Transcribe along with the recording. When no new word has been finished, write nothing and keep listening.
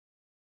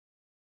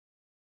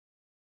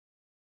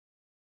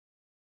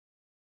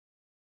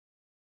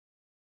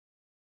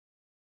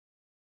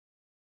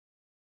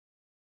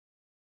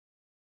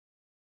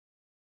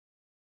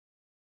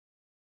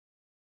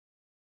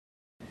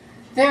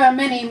There are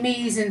many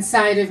me's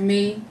inside of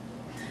me.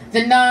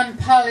 The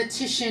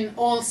non-politician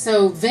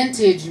also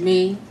vintage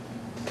me.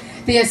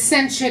 The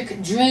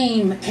eccentric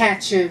dream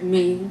catcher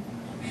me.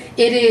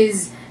 It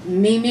is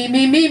me, me,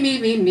 me, me, me,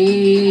 me,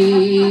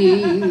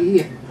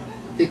 me.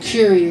 The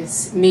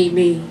curious me,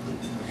 me.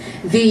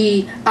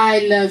 The I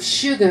love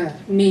sugar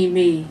me,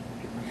 me.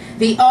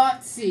 The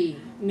artsy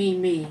me,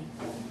 me.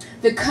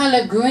 The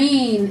color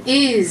green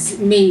is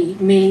me,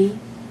 me.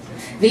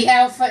 The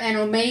alpha and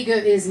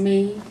omega is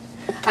me.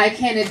 I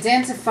can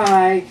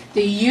identify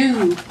the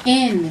you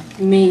in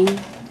me.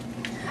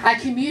 I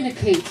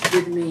communicate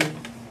with me.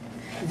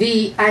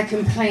 The I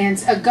can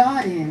plant a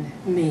garden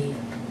me.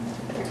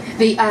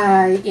 The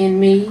I in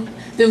me,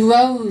 the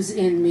rose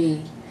in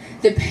me,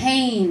 the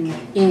pain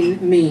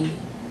in me,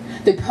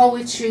 the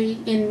poetry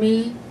in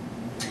me,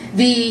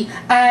 the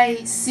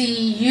I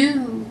see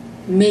you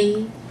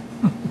me,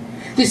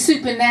 the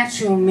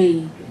supernatural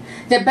me,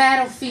 the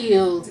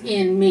battlefield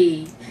in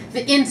me,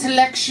 the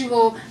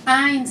intellectual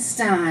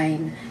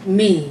Einstein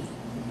me.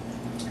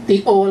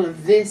 The all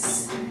of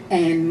this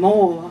and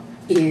more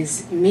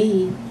is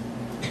me.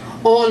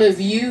 All of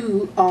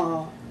you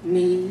are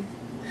me.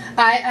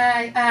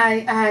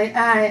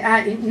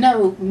 I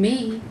know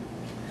me.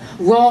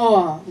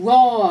 Roar,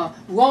 roar,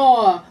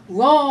 roar,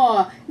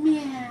 roar,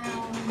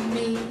 meow,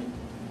 me.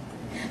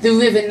 The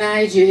River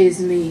Niger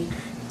is me.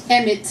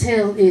 Emmett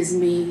Till is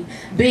me.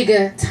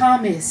 Bigger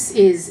Thomas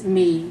is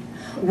me.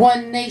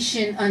 One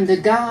nation under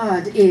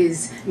God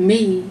is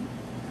me.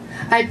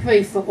 I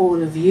pray for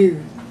all of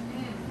you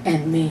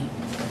and me.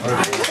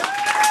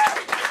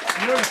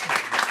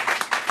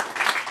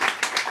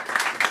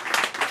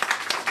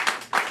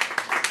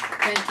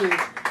 Thank you.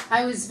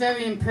 I was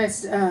very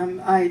impressed.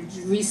 I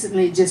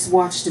recently just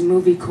watched a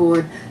movie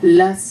called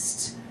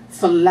Lust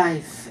for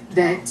Life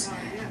that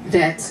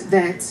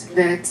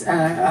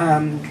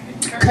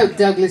Kirk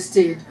Douglas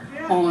did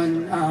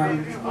on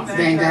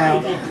Van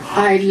Gaal.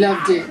 I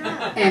loved it,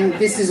 and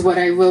this is what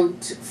I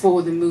wrote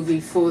for the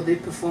movie, for the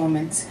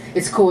performance.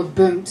 It's called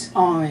Burnt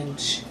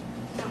Orange.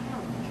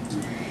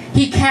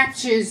 He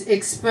captures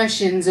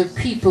expressions of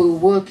people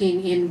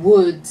working in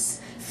woods,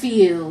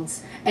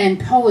 fields,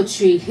 and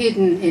poetry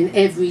hidden in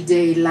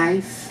everyday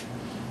life.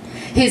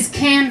 His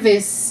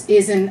canvas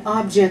is an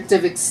object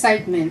of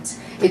excitement,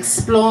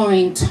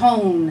 exploring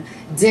tone,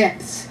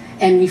 depth,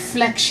 and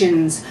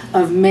reflections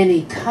of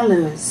many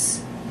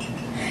colors.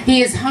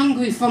 He is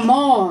hungry for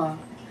more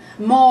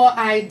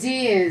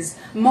ideas,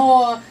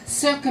 more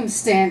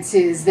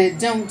circumstances that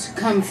don't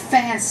come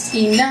fast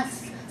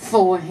enough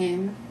for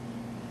him.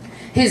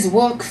 His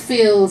work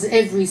fills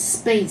every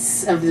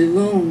space of the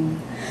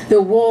room,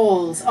 the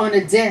walls, on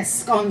a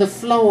desk, on the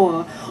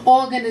floor.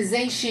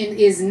 Organization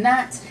is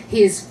not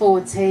his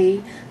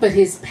forte, but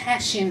his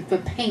passion for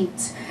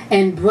paint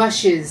and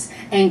brushes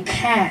and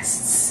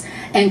casts,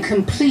 and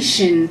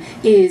completion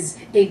is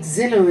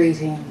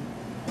exhilarating.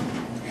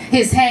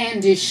 His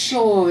hand is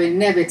sure and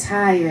never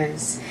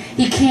tires.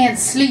 He can't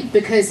sleep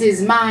because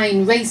his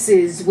mind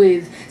races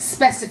with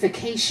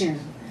specification.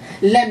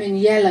 Lemon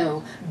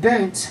yellow,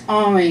 burnt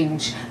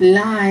orange,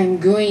 lime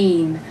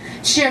green,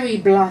 cherry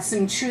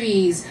blossom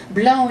trees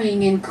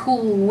blowing in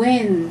cool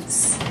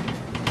winds.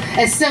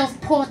 A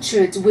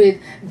self-portrait with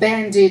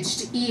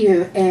bandaged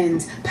ear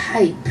and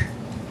pipe.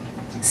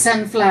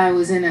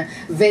 Sunflowers in a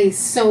vase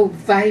so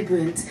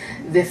vibrant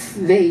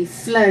they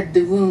flood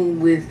the room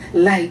with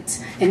light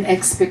and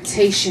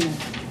expectation.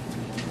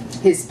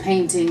 His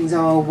paintings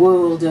are a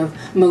world of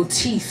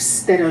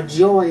motifs that are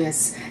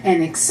joyous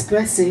and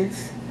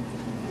expressive.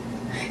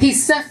 He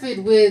suffered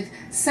with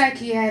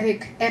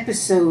psychiatric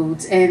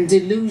episodes and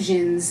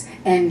delusions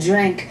and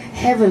drank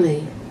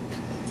heavily.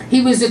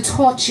 He was a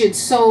tortured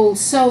soul,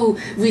 so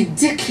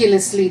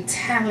ridiculously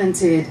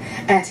talented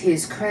at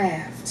his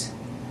craft.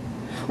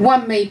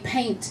 One may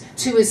paint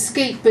to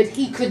escape, but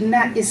he could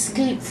not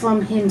escape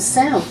from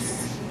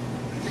himself.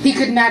 He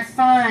could not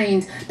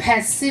find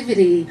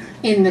passivity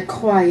in the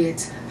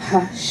quiet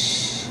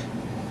hush.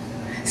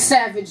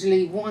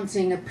 Savagely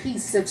wanting a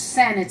piece of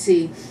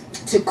sanity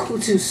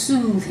to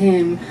soothe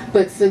him,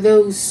 but for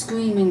those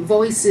screaming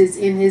voices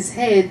in his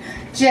head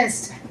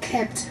just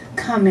kept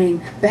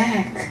coming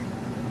back.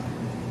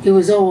 It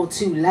was all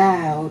too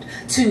loud,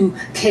 too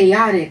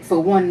chaotic for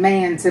one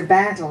man to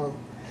battle.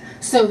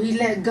 So he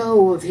let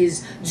go of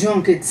his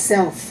drunkard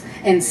self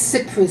and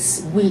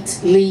cypress wheat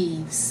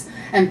leaves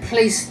and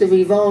placed the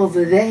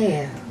revolver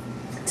there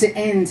to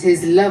end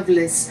his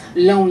loveless,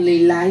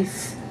 lonely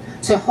life,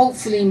 to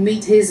hopefully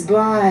meet his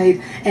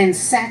bride and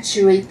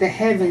saturate the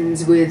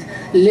heavens with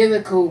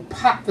lyrical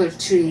poplar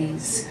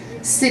trees,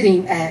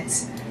 sitting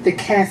at the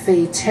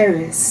cafe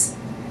terrace,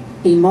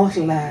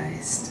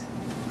 immortalized.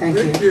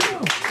 Thank you.